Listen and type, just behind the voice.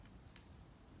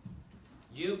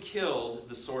You killed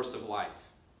the source of life,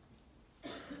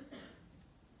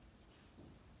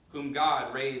 whom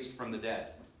God raised from the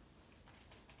dead.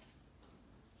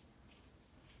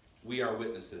 We are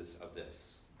witnesses of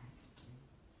this.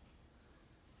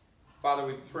 Father,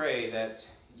 we pray that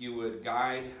you would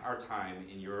guide our time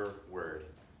in your word.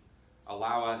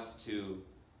 Allow us to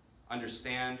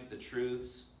understand the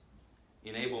truths.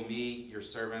 Enable me, your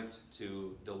servant,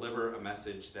 to deliver a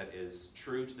message that is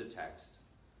true to the text.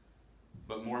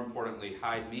 But more importantly,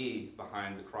 hide me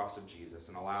behind the cross of Jesus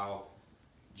and allow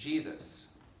Jesus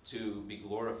to be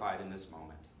glorified in this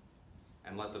moment.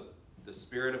 And let the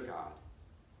Spirit of God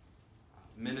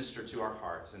minister to our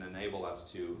hearts and enable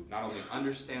us to not only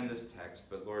understand this text,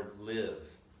 but Lord, live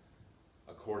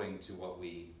according to what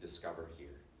we discover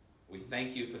here. We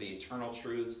thank you for the eternal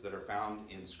truths that are found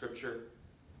in Scripture,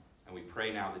 and we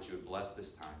pray now that you would bless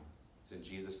this time. It's in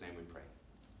Jesus' name we pray.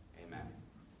 Amen.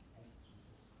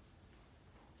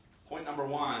 Point number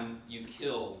 1, you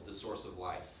killed the source of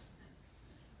life.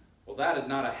 Well, that is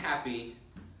not a happy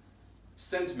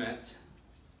sentiment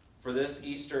for this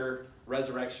Easter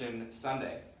Resurrection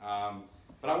Sunday.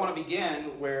 But I want to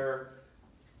begin where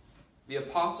the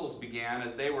apostles began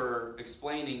as they were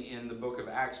explaining in the book of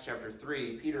Acts chapter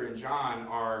 3. Peter and John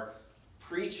are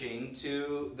preaching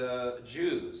to the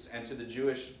Jews and to the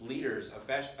Jewish leaders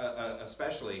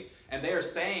especially. And they are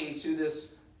saying to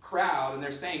this crowd, and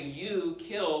they're saying, you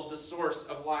killed the source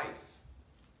of life.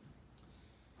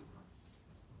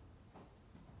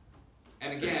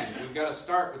 And again, we've got to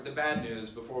start with the bad news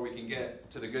before we can get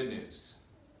to the good news.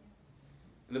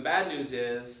 And the bad news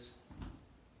is,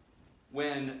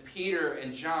 when Peter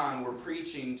and John were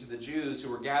preaching to the Jews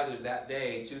who were gathered that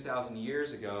day 2,000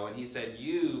 years ago, and he said,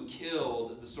 you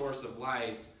killed the source of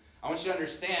life, I want you to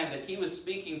understand that he was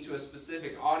speaking to a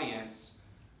specific audience,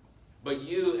 but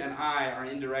you and I are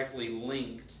indirectly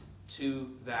linked to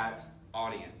that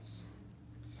audience.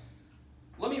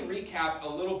 Let me recap a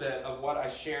little bit of what I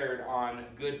shared on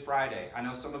Good Friday. I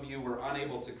know some of you were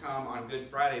unable to come on Good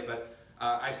Friday, but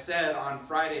I said on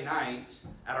Friday night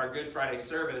at our Good Friday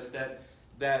service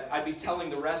that I'd be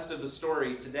telling the rest of the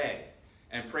story today.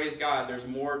 And praise God, there's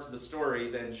more to the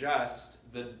story than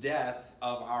just the death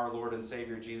of our Lord and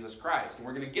Savior Jesus Christ. And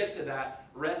we're going to get to that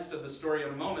rest of the story in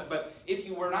a moment. But if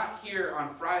you were not here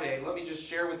on Friday, let me just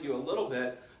share with you a little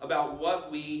bit about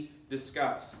what we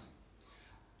discussed.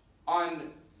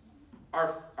 On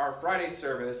our Friday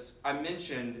service, I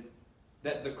mentioned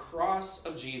that the cross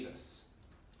of Jesus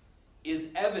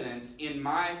is evidence in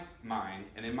my mind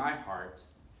and in my heart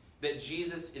that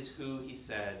Jesus is who he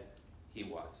said he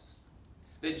was.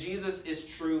 That Jesus is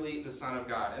truly the Son of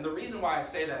God. And the reason why I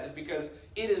say that is because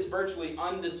it is virtually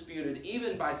undisputed,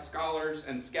 even by scholars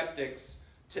and skeptics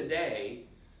today.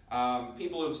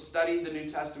 People who have studied the New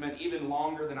Testament even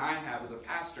longer than I have as a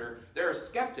pastor. There are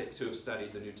skeptics who have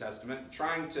studied the New Testament,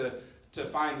 trying to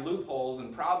find loopholes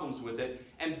and problems with it.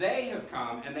 And they have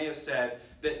come and they have said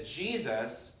that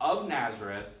Jesus of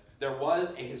Nazareth, there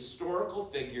was a historical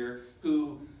figure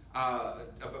who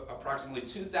approximately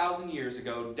 2,000 years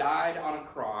ago died on a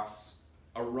cross,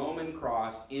 a Roman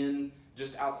cross, in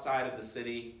just outside of the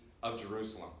city of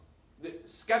Jerusalem. The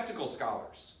skeptical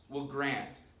scholars will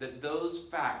grant that those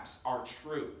facts are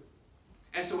true.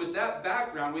 And so with that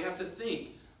background, we have to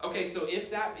think, okay, so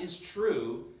if that is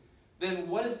true, then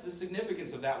what is the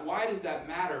significance of that? Why does that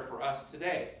matter for us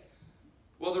today?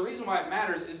 Well, the reason why it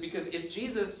matters is because if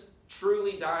Jesus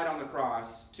truly died on the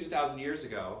cross 2,000 years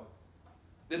ago,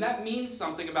 then that means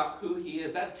something about who he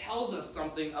is. That tells us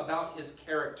something about his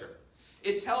character.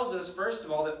 It tells us, first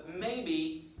of all, that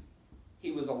maybe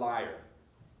he was a liar.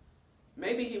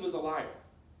 Maybe he was a liar.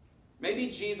 Maybe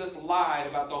Jesus lied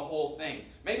about the whole thing.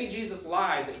 Maybe Jesus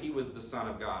lied that he was the Son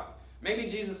of God. Maybe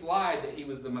Jesus lied that he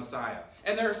was the Messiah.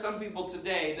 And there are some people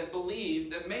today that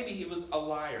believe that maybe he was a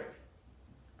liar.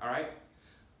 All right?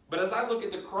 But as I look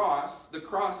at the cross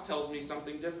tells me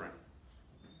something different.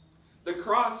 The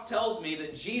cross tells me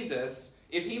that Jesus,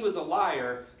 if he was a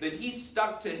liar, then he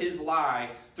stuck to his lie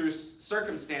through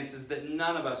circumstances that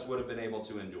none of us would have been able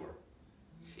to endure.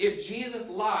 If Jesus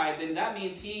lied, then that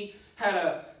means he had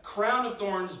a crown of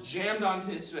thorns jammed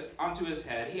onto his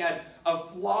head. He had a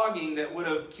flogging that would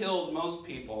have killed most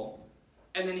people.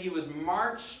 And then he was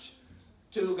marched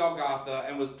to Golgotha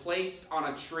and was placed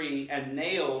on a tree and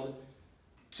nailed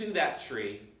to that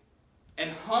tree and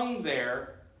hung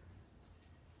there,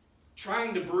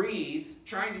 trying to breathe,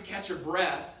 trying to catch a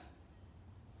breath,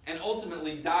 and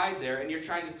ultimately died there. And you're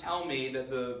trying to tell me that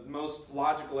the most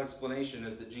logical explanation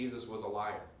is that Jesus was a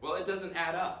liar. Well, it doesn't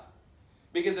add up.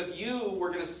 Because if you were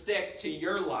going to stick to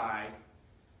your lie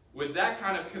with that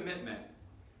kind of commitment,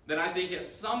 then I think at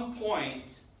some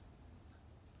point,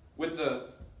 with the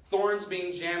thorns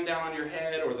being jammed down on your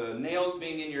head or the nails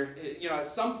being in your, at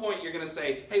some point you're going to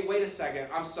say, hey, wait a second,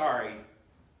 I'm sorry.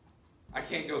 I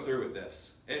can't go through with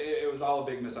this. It was all a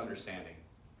big misunderstanding.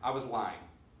 I was lying.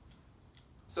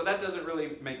 So that doesn't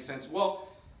really make sense. Well,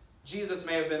 Jesus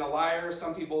may have been a liar.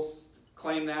 Some people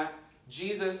claim that.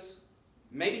 Jesus,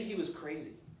 maybe he was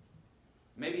crazy.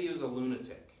 Maybe he was a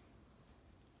lunatic.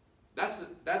 That's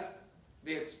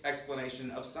the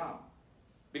explanation of some.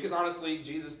 Because honestly,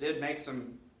 Jesus did make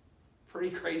some pretty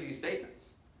crazy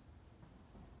statements.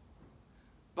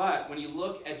 But when you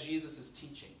look at Jesus'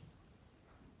 teaching,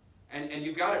 and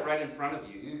you've got it right in front of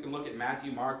you. You can look at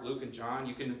Matthew, Mark, Luke, and John.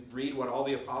 You can read what all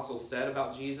the apostles said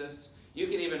about Jesus. You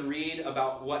can even read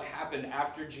about what happened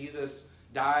after Jesus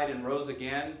died and rose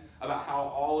again, about how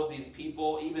all of these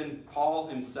people, even Paul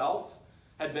himself,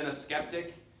 had been a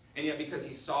skeptic, and yet because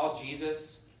he saw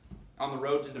Jesus on the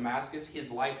road to Damascus, his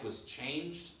life was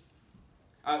changed.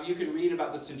 You can read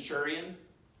about the centurion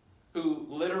who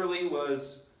literally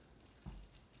was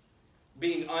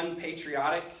being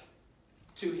unpatriotic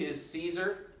to his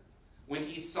Caesar when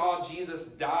he saw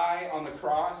Jesus die on the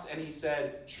cross and he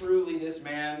said, truly this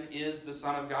man is the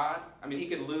Son of God. I mean, he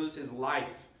could lose his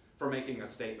life for making a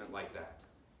statement like that.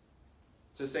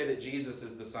 To say that Jesus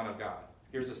is the Son of God.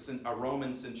 Here's a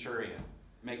Roman centurion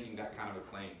making that kind of a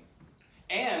claim.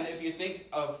 And if you think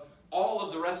of all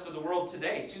of the rest of the world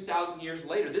today, 2,000 years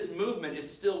later, this movement is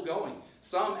still going.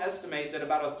 Some estimate that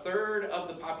about a third of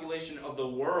the population of the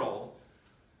world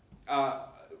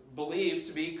believe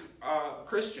to be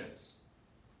Christians,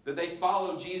 that they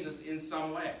follow Jesus in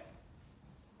some way.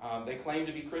 They claim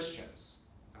to be Christians.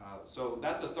 So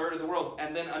that's a third of the world.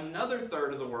 And then another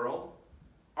third of the world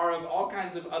are of all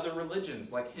kinds of other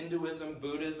religions, like Hinduism,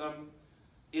 Buddhism,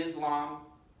 Islam.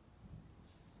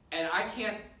 And I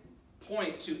can't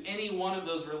point to any one of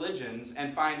those religions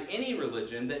and find any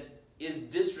religion that is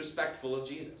disrespectful of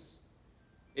Jesus.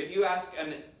 If you ask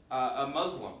a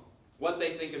Muslim what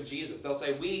they think of Jesus, they'll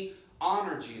say, we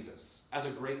honor Jesus as a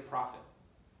great prophet.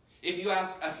 If you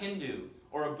ask a Hindu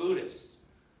or a Buddhist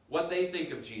what they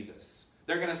think of Jesus,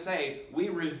 they're going to say, we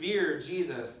revere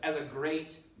Jesus as a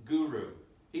great guru.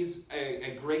 He's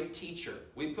a great teacher.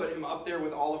 We put him up there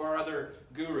with all of our other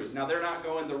gurus. Now, they're not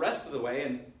going the rest of the way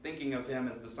and thinking of him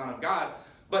as the Son of God,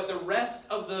 but the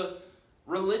rest of the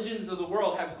religions of the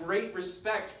world have great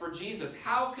respect for Jesus.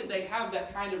 How could they have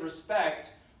that kind of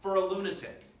respect for a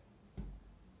lunatic?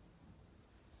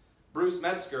 Bruce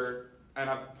Metzger, and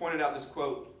I pointed out this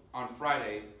quote on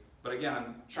Friday, but again,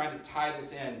 I'm trying to tie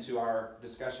this into our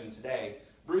discussion today.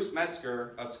 Bruce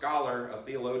Metzger, a scholar, a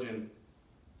theologian,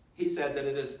 he said that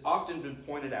it has often been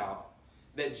pointed out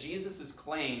that Jesus'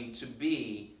 claim to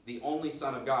be the only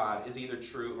Son of God is either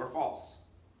true or false.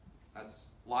 That's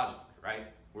logic, right?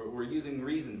 We're using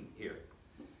reason here.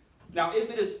 Now, if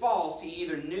it is false, he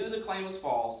either knew the claim was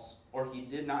false or he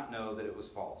did not know that it was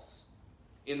false.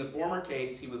 In the former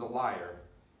case, he was a liar.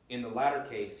 In the latter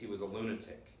case, he was a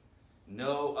lunatic.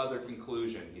 No other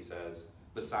conclusion, he says,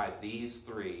 beside these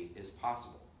three is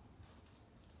possible.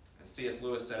 And C.S.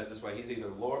 Lewis said it this way: he's either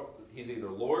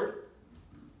Lord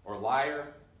or liar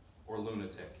or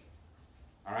lunatic.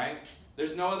 All right?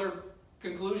 There's no other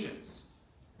conclusions.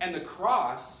 And the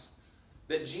cross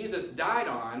that Jesus died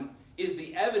on is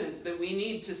the evidence that we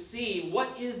need to see what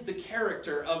is the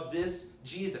character of this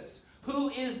Jesus. Who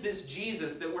is this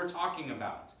Jesus that we're talking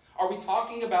about? Are we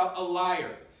talking about a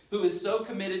liar who is so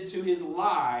committed to his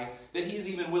lie that he's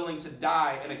even willing to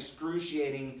die an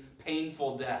excruciating,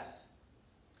 painful death?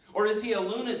 Or is he a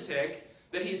lunatic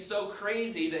that he's so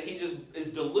crazy that he just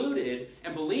is deluded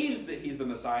and believes that he's the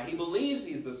Messiah? He believes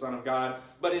he's the Son of God,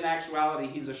 but in actuality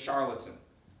he's a charlatan.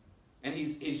 And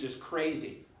he's just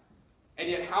crazy. And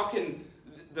yet how can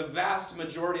the vast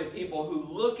majority of people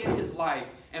who look at his life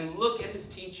and look at his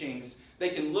teachings, they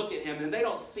can look at him and they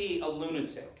don't see a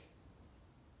lunatic.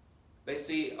 They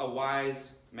see a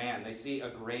wise man. They see a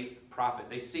great prophet.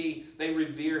 They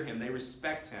revere him. They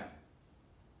respect him.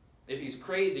 If he's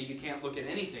crazy, you can't look at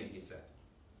anything he said.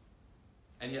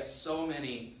 And yet so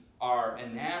many are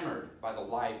enamored by the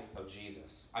life of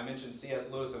Jesus. I mentioned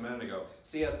C.S. Lewis a minute ago.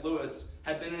 C.S. Lewis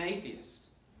had been an atheist.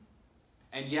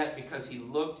 And yet, because he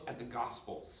looked at the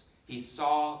Gospels, he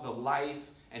saw the life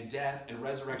and death and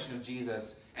resurrection of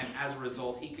Jesus, and as a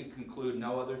result, he could conclude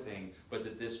no other thing but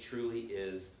that this truly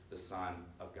is the Son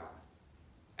of God.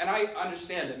 And I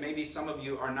understand that maybe some of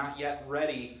you are not yet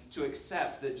ready to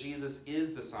accept that Jesus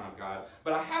is the Son of God,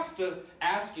 but I have to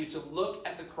ask you to look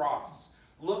at the cross.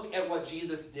 Look at what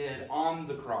Jesus did on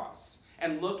the cross,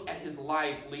 and look at his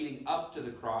life leading up to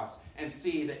the cross, and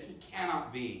see that he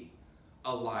cannot be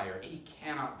a liar. He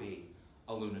cannot be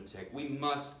a lunatic. We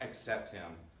must accept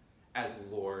him as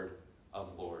Lord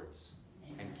of Lords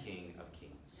and King of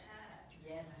Kings.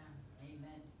 Yes.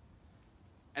 Amen.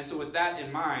 And so with that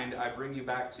in mind, I bring you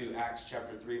back to Acts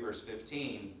chapter 3, verse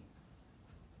 15,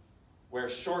 where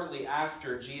shortly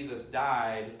after Jesus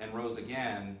died and rose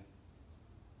again,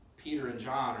 Peter and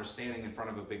John are standing in front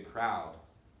of a big crowd.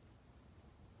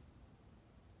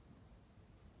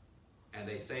 And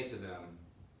they say to them,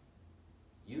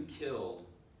 "You killed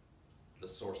the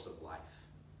source of life."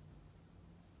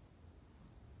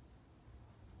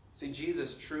 See,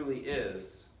 Jesus truly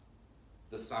is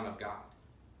the Son of God.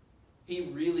 He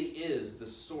really is the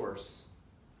source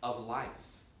of life.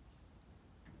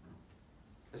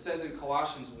 It says in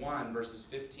Colossians 1, verses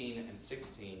 15 and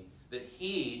 16, that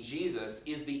he, Jesus,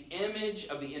 is the image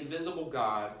of the invisible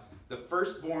God, the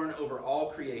firstborn over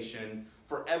all creation,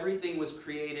 for everything was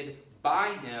created by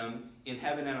him in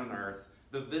heaven and on earth,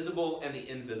 the visible and the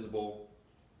invisible,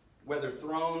 whether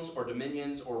thrones or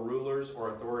dominions or rulers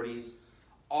or authorities,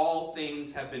 all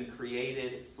things have been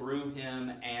created through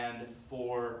him and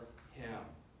for him.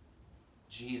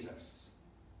 Jesus.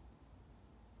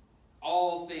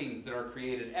 All things that are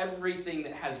created, everything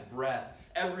that has breath,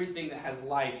 everything that has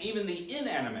life, even the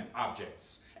inanimate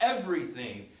objects,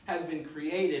 everything has been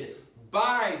created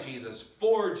by Jesus,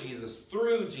 for Jesus,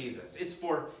 through Jesus. It's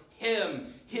for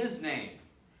him, his name.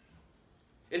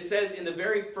 It says in the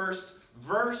very first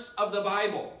verse of the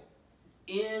Bible,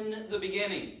 in the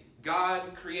beginning,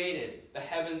 God created the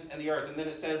heavens and the earth. And then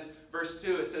it says, verse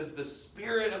 2, it says, the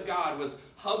Spirit of God was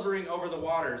hovering over the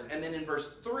waters. And then in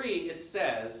verse 3, it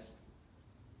says,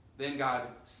 then God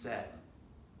said,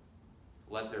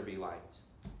 let there be light.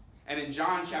 And in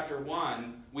John chapter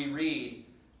 1, we read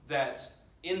that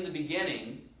in the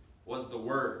beginning was the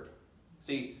Word.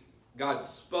 See, God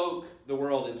spoke the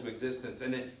world into existence.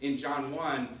 And in John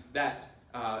 1, that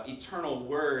eternal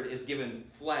Word is given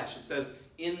flesh. It says,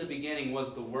 in the beginning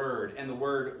was the Word, and the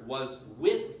Word was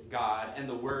with God, and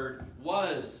the Word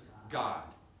was God.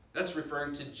 That's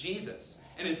referring to Jesus.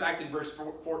 And in fact, in verse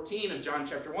 14 of John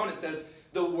chapter 1, it says,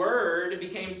 the Word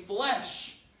became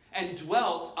flesh and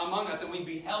dwelt among us, and we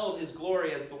beheld his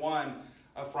glory as the one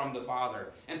from the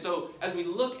Father. And so, as we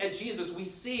look at Jesus, we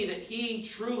see that he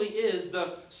truly is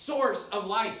the source of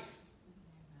life.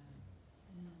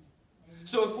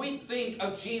 So if we think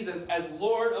of Jesus as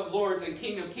Lord of Lords and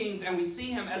King of Kings, and we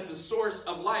see him as the source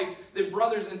of life, then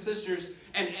brothers and sisters,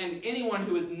 and anyone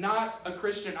who is not a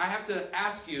Christian, I have to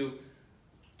ask you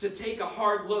to take a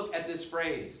hard look at this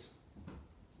phrase.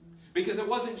 Because it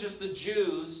wasn't just the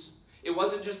Jews, it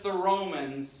wasn't just the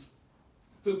Romans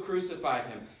who crucified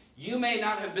him. You may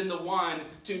not have been the one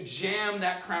to jam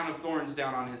that crown of thorns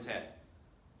down on his head.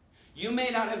 You may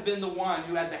not have been the one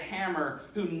who had the hammer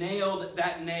who nailed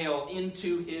that nail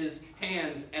into his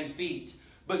hands and feet.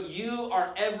 But you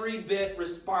are every bit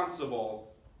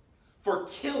responsible for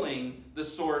killing the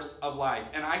source of life.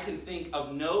 And I can think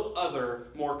of no other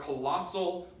more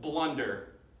colossal blunder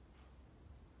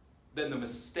than the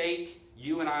mistake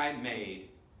you and I made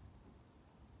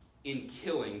in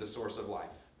killing the source of life.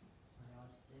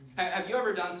 Have you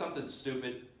ever done something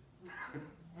stupid?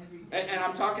 And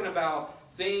I'm talking about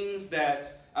things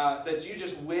that you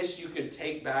just wish you could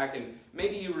take back, and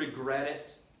maybe you regret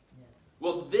it.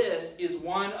 Well, this is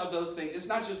one of those things. It's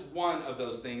not just one of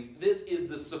those things. This is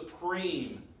the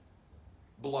supreme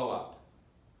blow up.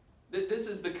 This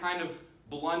is the kind of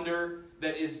blunder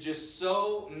that is just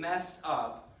so messed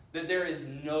up that there is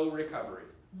no recovery.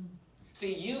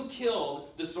 See, you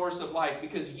killed the source of life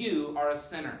because you are a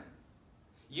sinner.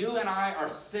 You and I are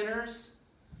sinners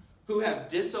who have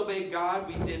disobeyed God.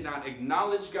 We did not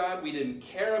acknowledge God. We didn't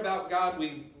care about God.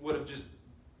 We would have just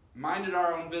minded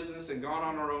our own business and gone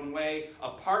on our own way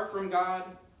apart from God.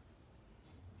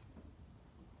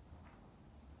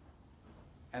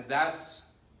 And that's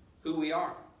who we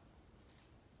are.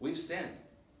 We've sinned.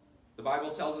 The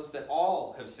Bible tells us that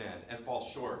all have sinned and fall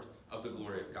short of the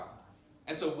glory of God.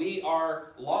 And so we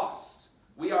are lost.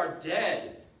 We are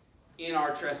dead in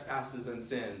our trespasses and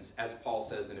sins, as Paul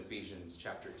says in Ephesians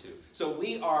chapter 2. So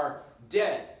we are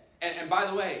dead. And by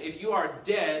the way, if you are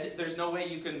dead, there's no way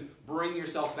you can bring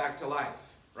yourself back to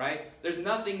life, right? There's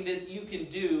nothing that you can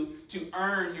do to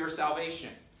earn your salvation.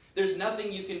 There's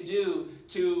nothing you can do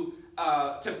to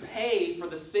pay for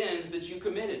the sins that you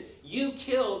committed. You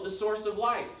killed the source of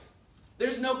life.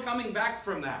 There's no coming back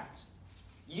from that.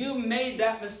 You made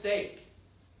that mistake.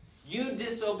 You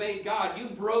disobeyed God. You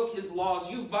broke his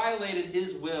laws. You violated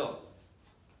his will.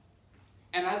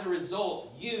 And as a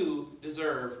result, you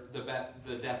deserve the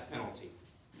death penalty.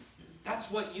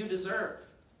 That's what you deserve.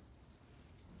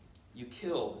 You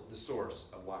killed the source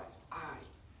of life. I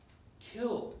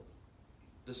killed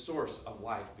the source of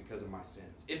life because of my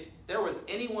sins. If there was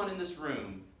anyone in this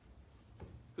room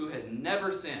who had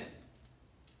never sinned,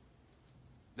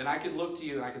 then I could look to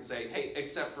you and I could say, hey,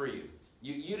 except for you.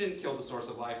 You didn't kill the source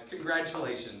of life.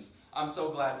 Congratulations. I'm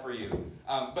so glad for you.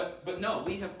 But no,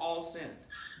 we have all sinned.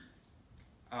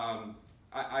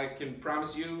 I can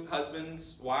promise you,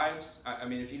 husbands, wives, I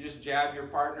mean, if you just jab your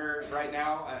partner right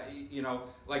now,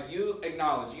 you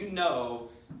acknowledge, you know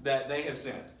that they have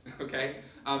sinned, okay?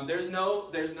 There's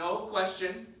no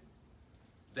question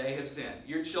they have sinned.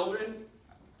 Your children,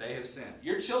 they have sinned.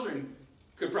 Your children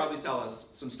could probably tell us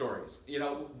some stories.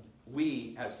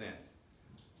 We have sinned.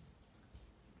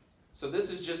 So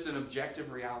this is just an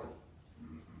objective reality.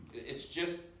 It's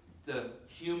just the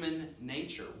human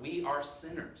nature. We are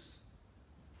sinners.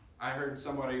 I heard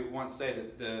somebody once say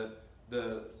that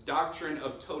the doctrine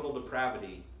of total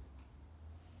depravity,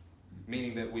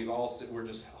 meaning that we're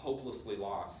just hopelessly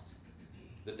lost.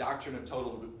 The doctrine of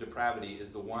total depravity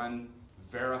is the one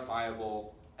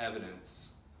verifiable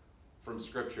evidence from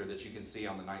Scripture that you can see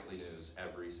on the nightly news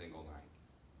every single night.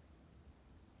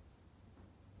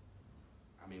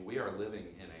 I mean, we are living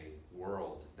in a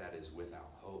world that is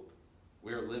without hope.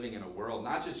 We are living in a world,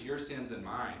 not just your sins and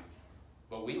mine,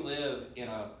 but we live in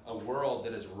a world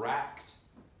that is racked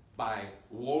by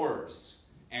wars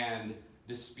and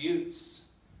disputes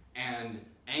and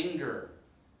anger,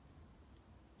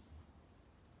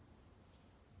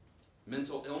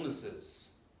 mental illnesses,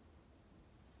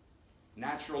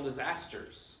 natural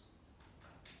disasters.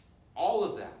 All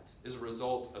of that is a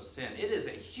result of sin. It is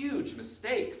a huge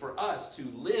mistake for us to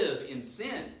live in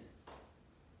sin.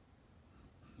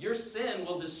 Your sin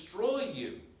will destroy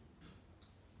you.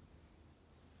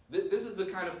 This is the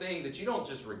kind of thing that you don't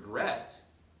just regret.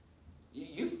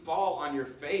 You fall on your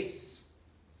face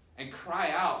and cry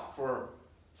out for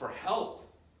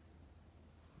help.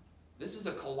 This is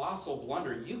a colossal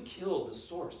blunder. You killed the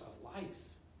source of life.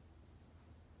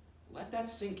 Let that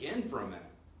sink in for a minute.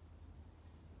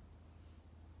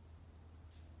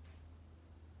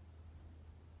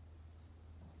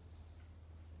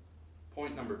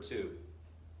 Point number 2.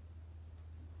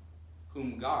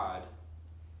 Whom God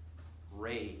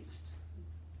raised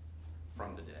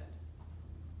from the dead.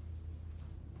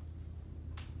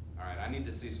 All right, I need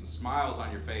to see some smiles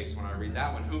on your face when I read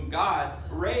that one. Whom God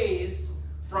raised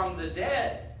from the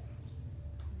dead.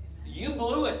 You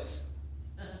blew it.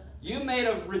 You made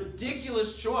a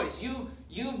ridiculous choice.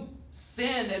 You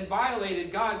sinned and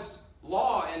violated God's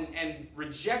law and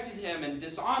rejected him and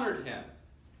dishonored him.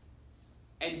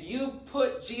 And you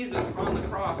put Jesus on the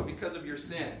cross because of your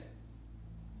sin.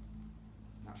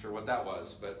 Not sure what that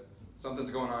was, but something's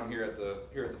going on here at the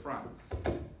front.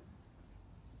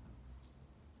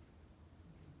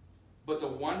 But the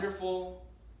wonderful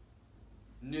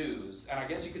news, and I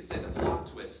guess you could say the plot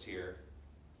twist here,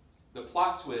 the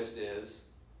plot twist is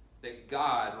that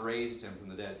God raised him from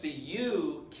the dead. See,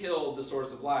 you killed the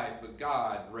source of life, but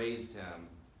God raised him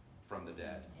from the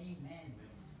dead. Amen.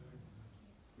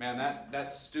 Man,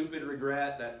 that stupid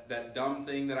regret, that dumb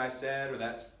thing that I said, or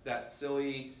that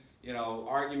silly,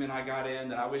 argument I got in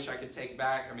that I wish I could take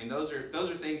back. I mean, those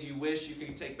are things you wish you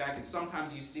could take back, and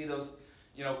sometimes you see those,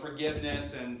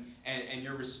 forgiveness and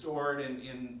you're restored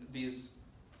in these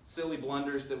silly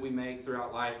blunders that we make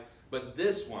throughout life. But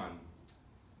this one,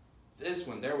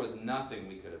 there was nothing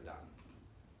we could have done.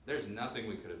 There's nothing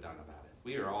we could have done about it.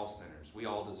 We are all sinners. We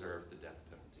all deserve the death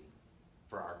penalty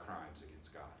for our crimes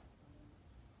against God.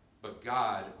 But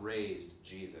God raised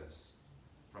Jesus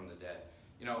from the dead.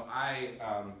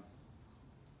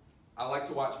 I like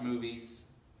to watch movies.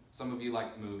 Some of you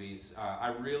like movies.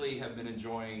 I really have been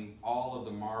enjoying all of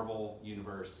the Marvel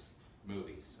Universe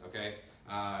movies, okay?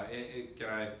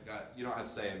 You don't have to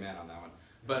say amen on that one.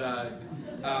 But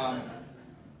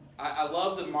I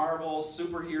love the Marvel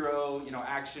superhero,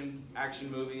 action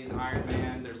movies. Iron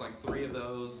Man, there's like 3 of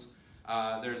those.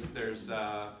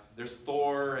 There's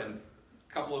Thor and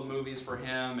a couple of movies for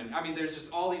him. And I mean, there's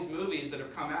just all these movies that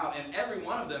have come out, and every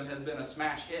one of them has been a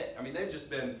smash hit. I mean, they've just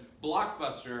been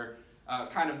blockbuster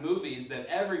kind of movies that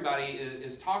everybody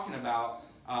is talking about,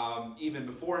 even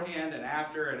beforehand and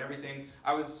after and everything.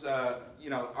 I was,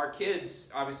 our kids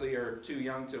obviously are too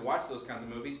young to watch those kinds of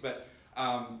movies, but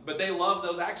they love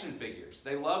those action figures.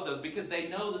 They love those because they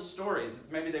know the stories.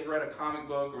 Maybe they've read a comic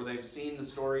book or they've seen the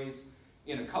stories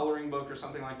in a coloring book or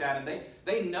something like that, and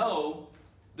they know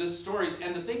the stories.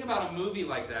 And the thing about a movie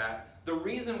like that, the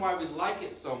reason why we like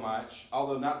it so much,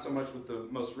 although not so much with the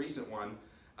most recent one,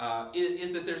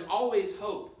 is that there's always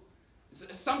hope.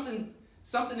 Something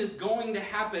is going to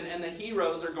happen and the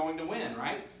heroes are going to win,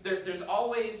 right? There's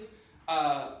always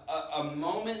a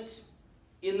moment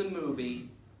in the movie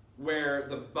where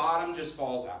the bottom just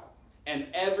falls out and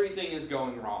everything is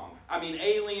going wrong. I mean,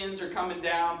 aliens are coming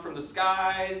down from the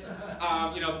skies.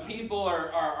 People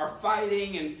are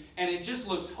fighting, and it just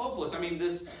looks hopeless. I mean,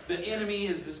 the enemy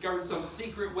has discovered some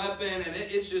secret weapon, and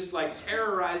it's just like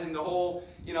terrorizing the whole.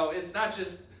 It's not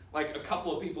just like a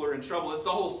couple of people are in trouble. It's the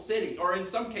whole city, or in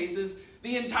some cases,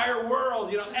 the entire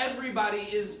world. Everybody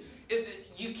is.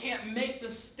 You can't make the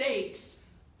stakes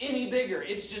any bigger.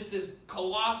 It's just this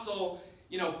colossal,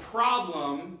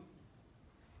 problem.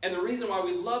 And the reason why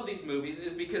we love these movies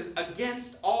is because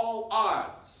against all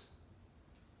odds,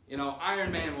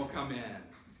 Iron Man will come in,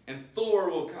 and Thor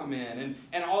will come in,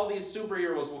 and all these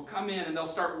superheroes will come in, and they'll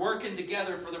start working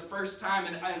together for the first time,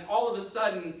 and all of a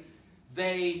sudden,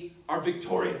 they are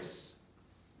victorious.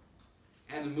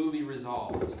 And the movie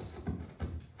resolves.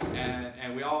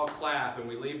 And we all clap, and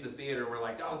we leave the theater, and we're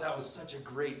like, oh, that was such a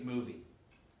great movie.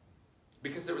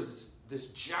 Because there was this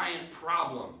giant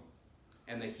problem,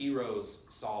 and the heroes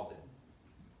solved it.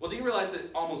 Well, do you realize that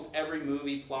almost every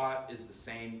movie plot is the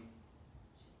same?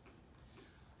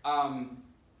 I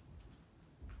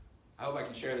hope I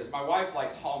can share this. My wife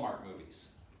likes Hallmark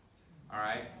movies. All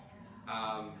right?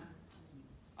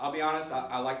 I'll be honest,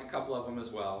 I like a couple of them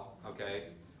as well. Okay?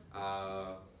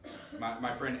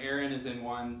 My friend Erin is in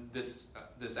one this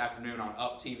afternoon on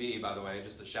Up TV, by the way.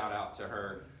 Just a shout out to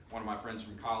her. One of my friends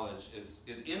from college is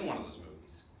in one of those movies.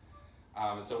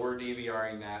 So we're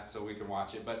DVRing that so we can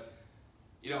watch it. But,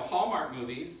 Hallmark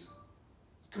movies,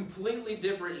 it's a completely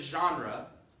different genre,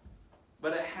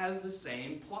 but it has the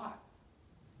same plot.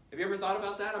 Have you ever thought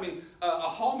about that? I mean, a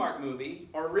Hallmark movie,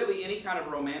 or really any kind of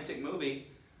romantic movie,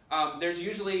 there's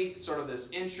usually sort of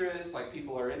this interest, like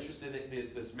people are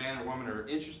interested, this man or woman are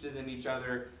interested in each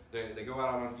other, they go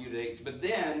out on a few dates, but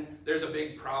then there's a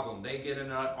big problem. They get in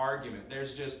an argument.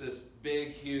 There's just this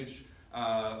big, huge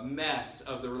mess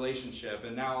of the relationship,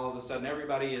 and now all of a sudden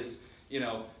everybody is,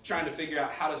 trying to figure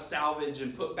out how to salvage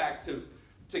and put back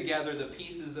together the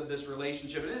pieces of this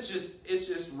relationship, and it's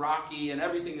just rocky, and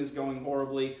everything is going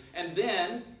horribly, and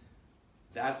then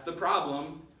that's the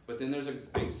problem. But then there's a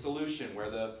big solution where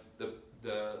the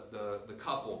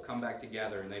couple come back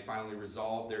together, and they finally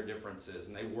resolve their differences,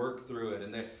 and they work through it,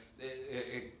 and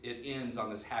it ends on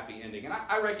this happy ending. And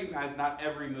I recognize not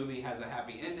every movie has a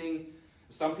happy ending.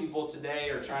 Some people today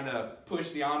are trying to push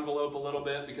the envelope a little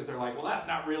bit because they're like, well, that's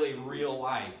not really real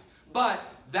life. But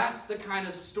that's the kind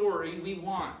of story we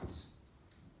want.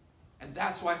 And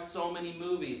that's why so many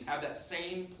movies have that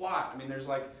same plot. I mean, there's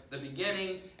like the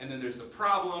beginning, and then there's the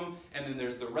problem, and then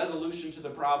there's the resolution to the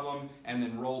problem, and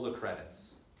then roll the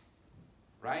credits.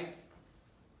 Right?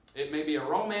 It may be a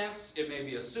romance, it may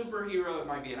be a superhero, it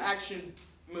might be an action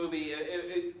movie,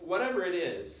 whatever it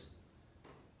is,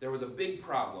 there was a big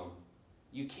problem.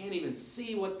 You can't even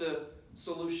see what the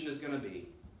solution is going to be,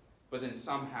 but then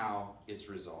somehow it's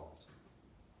resolved.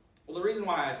 Well, the reason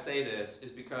why I say this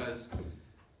is because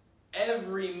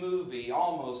every movie,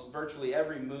 almost virtually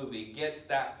every movie, gets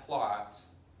that plot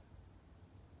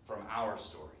from our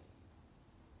story.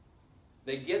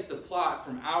 They get the plot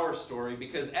from our story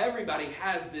because everybody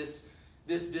has this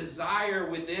desire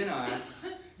within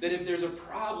us that if there's a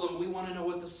problem, we want to know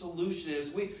what the solution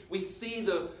is. We see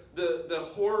the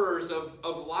horrors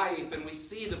of life, and we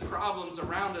see the problems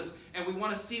around us, and we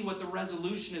want to see what the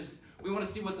resolution is. We want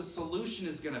to see what the solution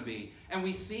is going to be. And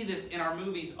we see this in our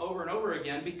movies over and over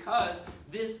again because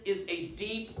this is a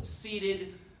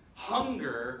deep-seated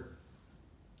hunger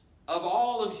of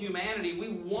all of humanity. We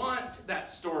want that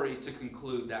story to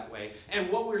conclude that way.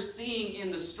 And what we're seeing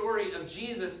in the story of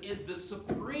Jesus is the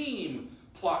supreme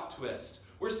plot twist.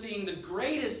 We're seeing the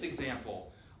greatest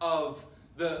example of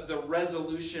the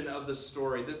resolution of the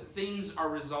story, that things are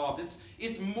resolved.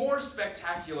 It's more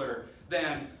spectacular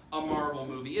than a Marvel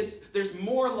movie. There's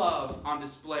more love on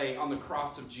display on the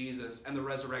cross of Jesus and the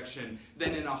resurrection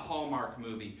than in a Hallmark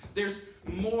movie. There's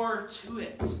more to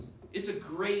it. It's a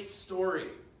great story.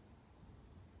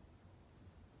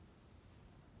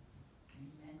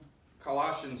 Amen.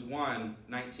 Colossians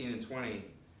 1:19 and 20,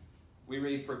 we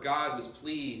read, "For God was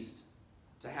pleased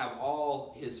to have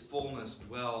all his fullness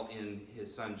dwell in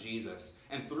his Son Jesus,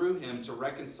 and through him to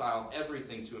reconcile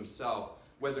everything to himself,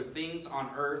 whether things on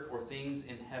earth or things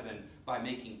in heaven, by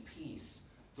making peace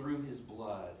through his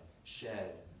blood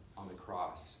shed on the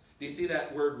cross." Do you see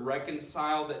that word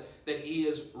reconcile? That he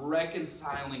is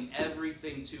reconciling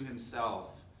everything to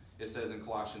himself, it says in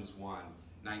Colossians 1.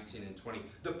 19 and 20.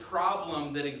 The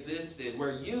problem that existed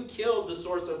where you killed the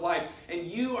source of life, and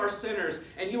you are sinners,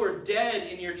 and you are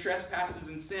dead in your trespasses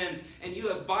and sins, and you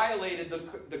have violated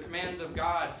the commands of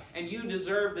God, and you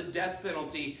deserve the death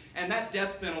penalty. And that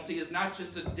death penalty is not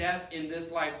just a death in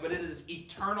this life, but it is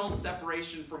eternal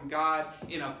separation from God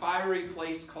in a fiery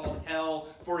place called hell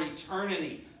for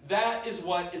eternity. That is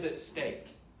what is at stake.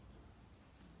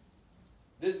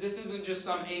 This isn't just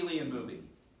some alien movie,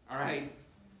 all right,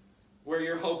 where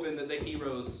you're hoping that the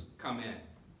heroes come in.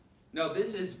 No,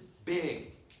 this is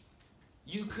big.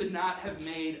 You could not have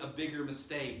made a bigger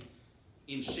mistake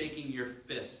in shaking your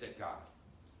fist at God.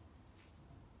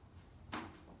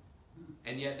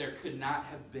 And yet there could not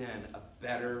have been a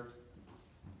better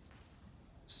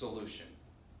solution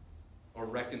or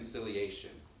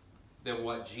reconciliation than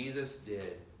what Jesus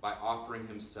did by offering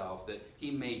himself, that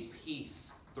he made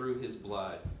peace through his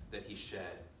blood that he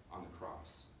shed on the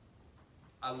cross.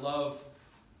 I love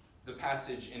the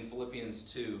passage in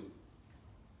Philippians 2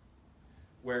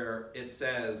 where it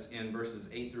says in verses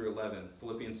 8 through 11,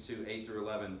 Philippians 2, 8 through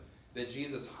 11, that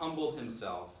Jesus humbled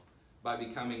himself by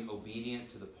becoming obedient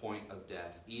to the point of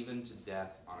death, even to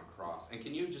death on a cross. And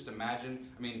can you just imagine?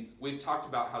 I mean, we've talked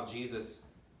about how Jesus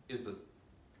is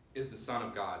the Son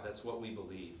of God. That's what we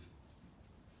believe.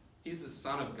 He's the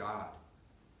Son of God.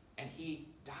 And he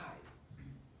died.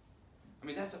 I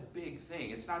mean, that's a big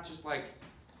thing. It's not just like,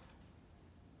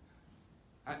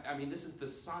 I mean, this is the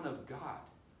Son of God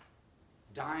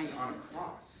dying on a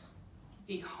cross.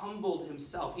 He humbled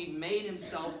himself. He made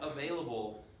himself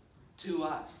available to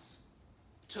us.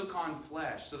 Took on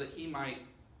flesh so that he might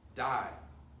die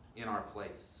in our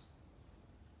place.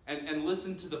 And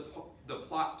listen to the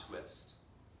plot twist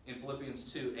in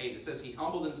Philippians 2, 8. It says he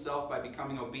humbled himself by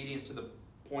becoming obedient to the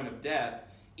point of death,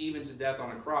 even to death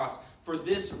on a cross. For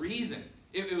this reason,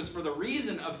 it was for the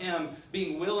reason of him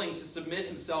being willing to submit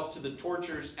himself to the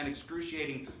tortures and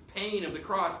excruciating pain of the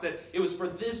cross, that it was for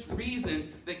this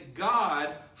reason that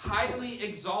God highly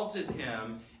exalted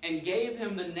him and gave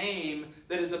him the name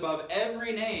that is above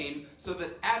every name, so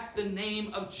that at the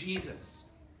name of Jesus,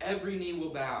 every knee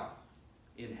will bow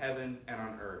in heaven and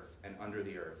on earth and under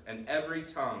the earth, and every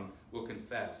tongue will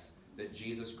confess that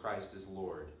Jesus Christ is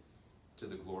Lord, to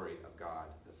the glory of God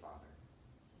the Father.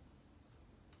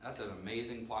 That's an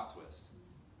amazing plot twist.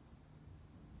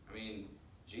 I mean,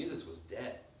 Jesus was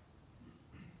dead.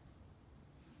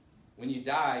 When you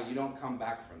die, you don't come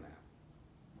back from that.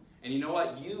 And you know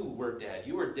what? You were dead.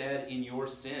 You were dead in your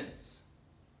sins,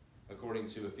 according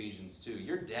to Ephesians 2.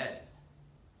 You're dead.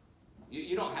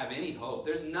 You don't have any hope.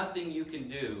 There's nothing you can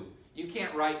do. You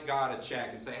can't write God a check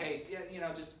and say, hey,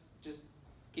 yeah, just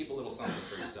keep a little something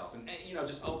for yourself. And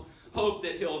just hope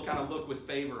that he'll kind of look with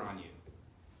favor on you.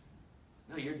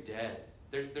 No, you're dead.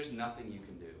 There's nothing you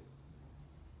can do.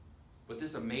 But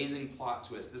this amazing plot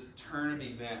twist, this turn of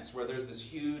events where there's this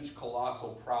huge,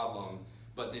 colossal problem,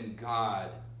 but then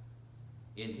God,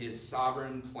 in his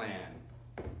sovereign plan,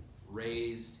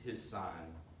 raised his son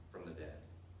from the dead.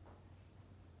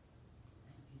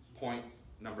 Point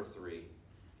number 3.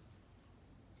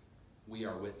 We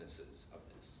are witnesses of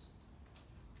this.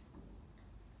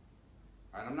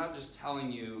 All right, I'm not just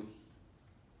telling you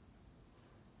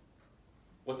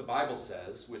what the Bible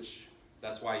says, which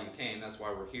that's why you came, that's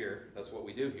why we're here, that's what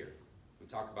we do here. We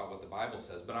talk about what the Bible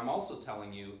says, but I'm also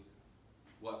telling you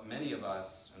what many of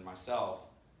us, and myself,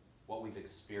 what we've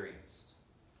experienced.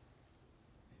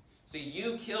 See,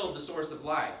 you killed the source of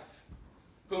life,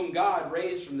 whom God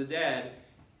raised from the dead.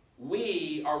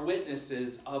 We are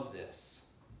witnesses of this.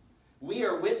 We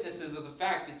are witnesses of the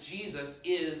fact that Jesus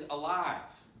is alive.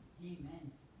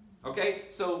 Amen. Okay,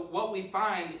 so what we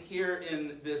find here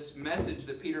in this message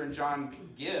that Peter and John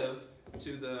give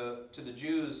to the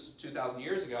Jews 2,000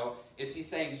 years ago is he's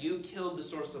saying, you killed the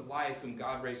source of life whom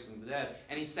God raised from the dead.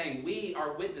 And he's saying, we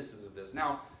are witnesses of this.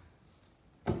 Now,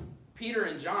 Peter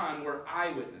and John were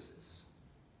eyewitnesses.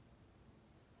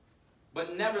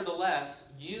 But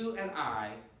nevertheless, you and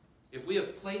I, if we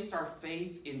have placed our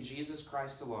faith in Jesus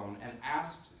Christ alone and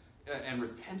asked and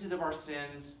repented of our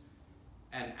sins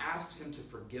and asked him to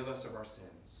forgive us of our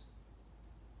sins,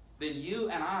 then you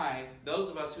and I, those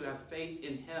of us who have faith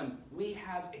in him, we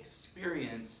have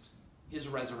experienced his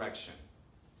resurrection.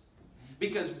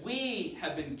 Because we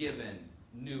have been given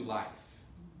new life.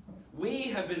 We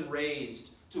have been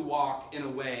raised to walk in a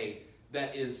way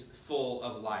that is full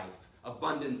of life,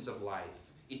 abundance of life,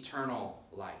 eternal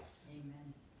life.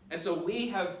 Amen. And so we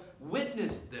have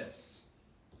witnessed this.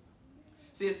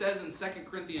 See, it says in 2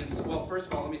 Corinthians, well, first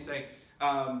of all, let me say,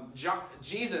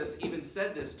 Jesus even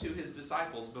said this to his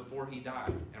disciples before he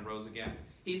died and rose again.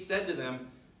 He said to them,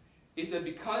 he said,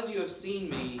 because you have seen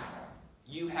me,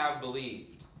 you have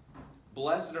believed.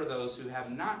 Blessed are those who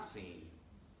have not seen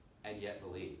and yet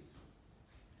believe.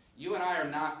 You and I are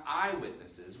not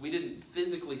eyewitnesses. We didn't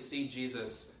physically see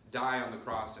Jesus die on the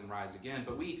cross and rise again,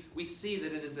 but we see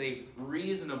that it is a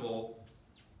reasonable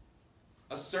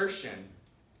assertion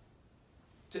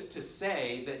to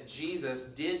say that Jesus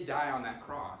did die on that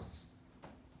cross,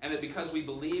 and that because we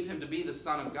believe him to be the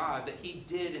Son of God, that he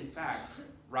did in fact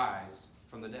rise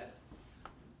from the dead.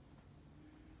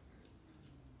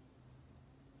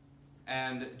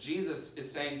 And Jesus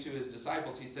is saying to his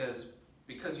disciples, he says,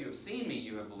 because you have seen me,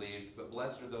 you have believed, but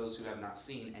blessed are those who have not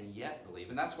seen and yet believe.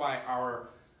 And that's why our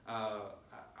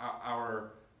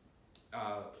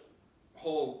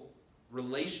whole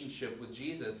relationship with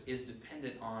Jesus is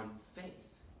dependent on faith.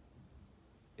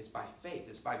 It's by faith.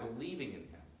 It's by believing in him.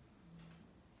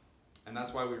 And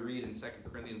that's why we read in 2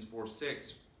 Corinthians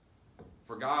 4:6,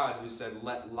 for God, who said,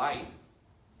 let light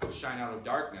shine out of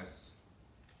darkness,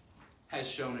 has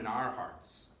shown in our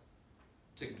hearts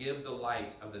to give the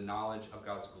light of the knowledge of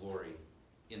God's glory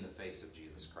in the face of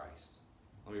Jesus Christ.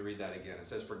 Let me read that again. It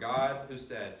says, for God who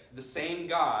said, the same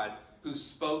God who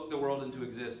spoke the world into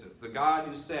existence, the God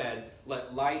who said,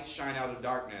 let light shine out of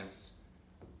darkness,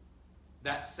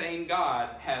 that same God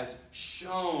has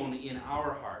shone in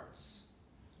our hearts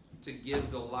to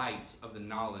give the light of the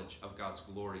knowledge of God's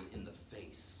glory in the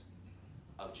face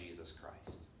of Jesus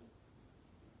Christ.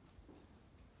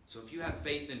 So if you have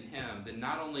faith in him, then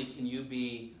not only can you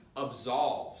be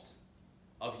absolved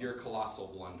of your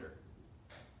colossal blunder,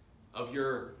 of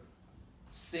your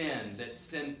sin that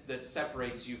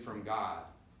separates you from God,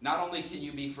 not only can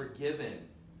you be forgiven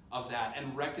of that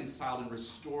and reconciled and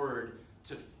restored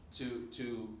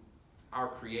to our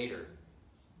Creator,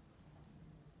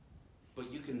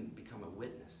 but you can become a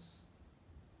witness.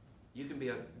 You can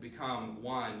become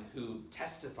one who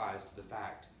testifies to the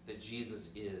fact that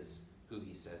Jesus is who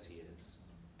he says he is,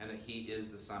 and that he is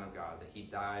the Son of God, that he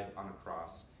died on a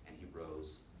cross and he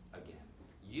rose again.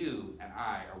 You and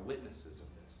I are witnesses of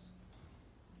this.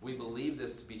 We believe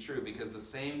this to be true because the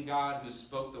same God who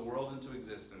spoke the world into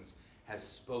existence has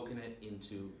spoken it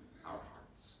into our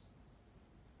hearts.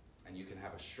 And you can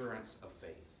have assurance of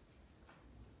faith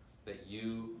that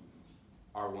you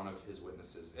are one of his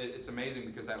witnesses. It's amazing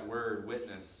because that word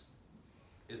witness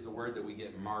is the word that we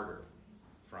get martyr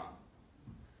from.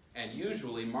 And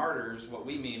usually martyrs, what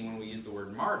we mean when we use the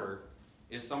word martyr,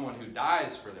 is someone who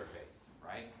dies for their faith,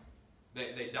 right?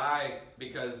 They die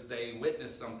because they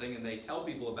witness something and they tell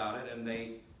people about it and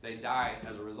they die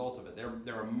as a result of it.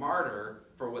 They're a martyr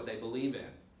for what they believe in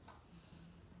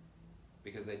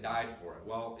because they died for it.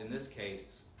 Well, in this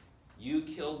case, you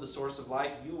killed the source of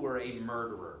life. You were a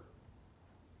murderer.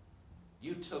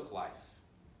 You took life.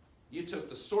 You took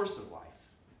the source of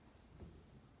life.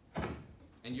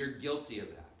 And you're guilty of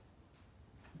that.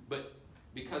 But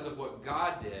because of what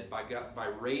God did, by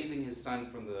raising his Son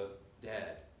from the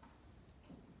dead,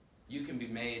 you can be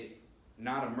made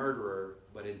not a murderer,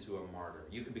 but into a martyr.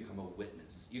 You can become a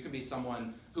witness. You can be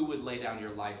someone who would lay down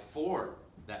your life for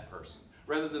that person,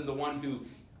 rather than the one who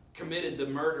committed the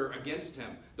murder against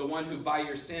him, the one who by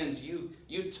your sins, you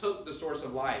took the source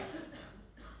of life.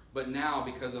 But now,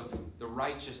 because of the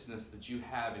righteousness that you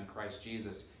have in Christ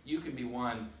Jesus, you can be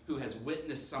one who has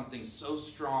witnessed something so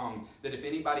strong that if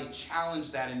anybody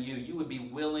challenged that in you, you would be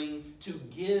willing to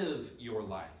give your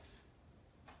life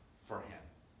for him.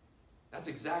 That's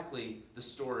exactly the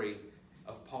story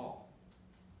of Paul.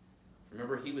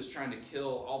 Remember, he was trying to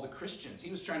kill all the Christians.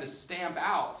 He was trying to stamp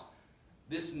out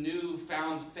this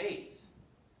newfound faith.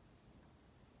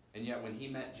 And yet when he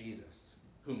met Jesus,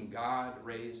 whom God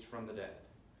raised from the dead,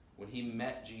 when he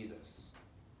met Jesus,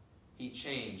 he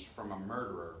changed from a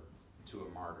murderer to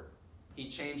a martyr. He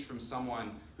changed from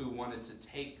someone who wanted to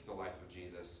take the life of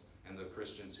Jesus and the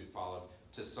Christians who followed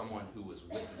to someone who was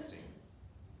witnessing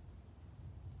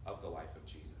of the life of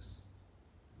Jesus.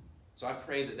 So I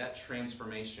pray that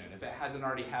transformation, if it hasn't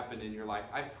already happened in your life,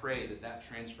 I pray that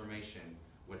transformation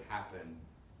would happen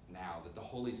now, that the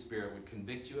Holy Spirit would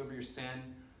convict you of your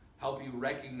sin, help you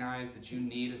recognize that you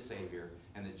need a Savior,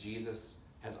 and that Jesus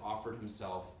has offered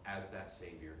himself as that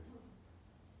Savior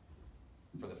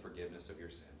for the forgiveness of your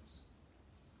sins.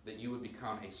 That you would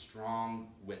become a strong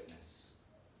witness,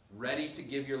 ready to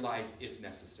give your life if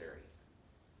necessary,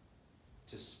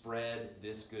 to spread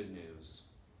this good news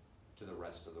to the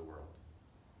rest of the world.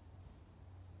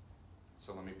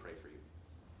 So let me pray for you.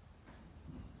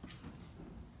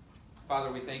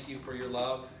 Father, we thank you for your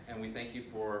love, and we thank you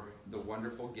for the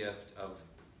wonderful gift of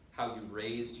how you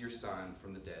raised your Son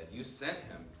from the dead. You sent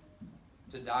him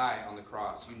to die on the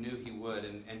cross. You knew he would.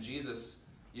 And Jesus,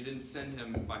 you didn't send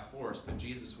him by force, but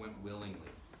Jesus went willingly.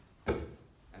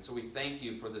 And so we thank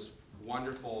you for this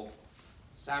wonderful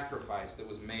sacrifice that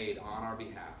was made on our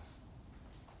behalf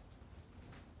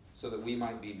so that we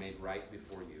might be made right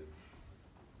before you.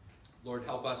 Lord,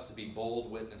 help us to be bold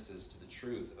witnesses to the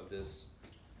truth of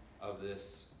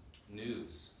this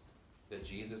news that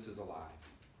Jesus is alive.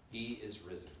 He is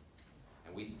risen.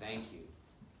 And we thank you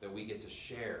that we get to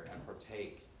share and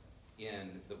partake in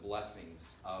the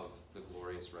blessings of the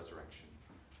glorious resurrection.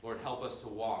 Lord, help us to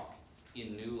walk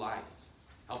in new life.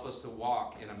 Help us to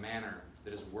walk in a manner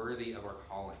that is worthy of our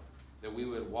calling, that we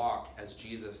would walk as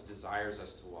Jesus desires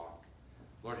us to walk.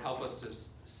 Lord, help us to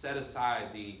set aside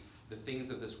the things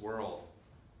of this world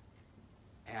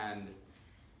and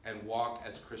walk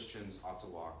as Christians ought to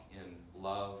walk, in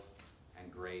love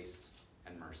and grace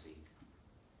and mercy.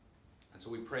 And so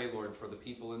we pray, Lord, for the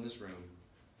people in this room.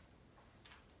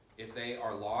 If they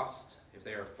are lost, if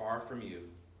they are far from you,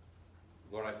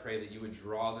 Lord, I pray that you would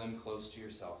draw them close to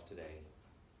yourself today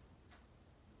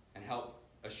and help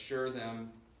assure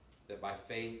them that by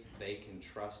faith they can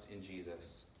trust in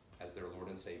Jesus as their Lord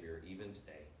and Savior even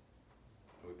today.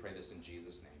 And we pray this in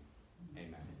Jesus' name.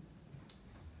 Amen.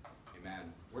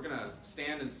 Amen. We're going to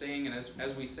stand and sing, and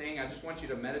as we sing, I just want you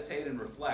to meditate and reflect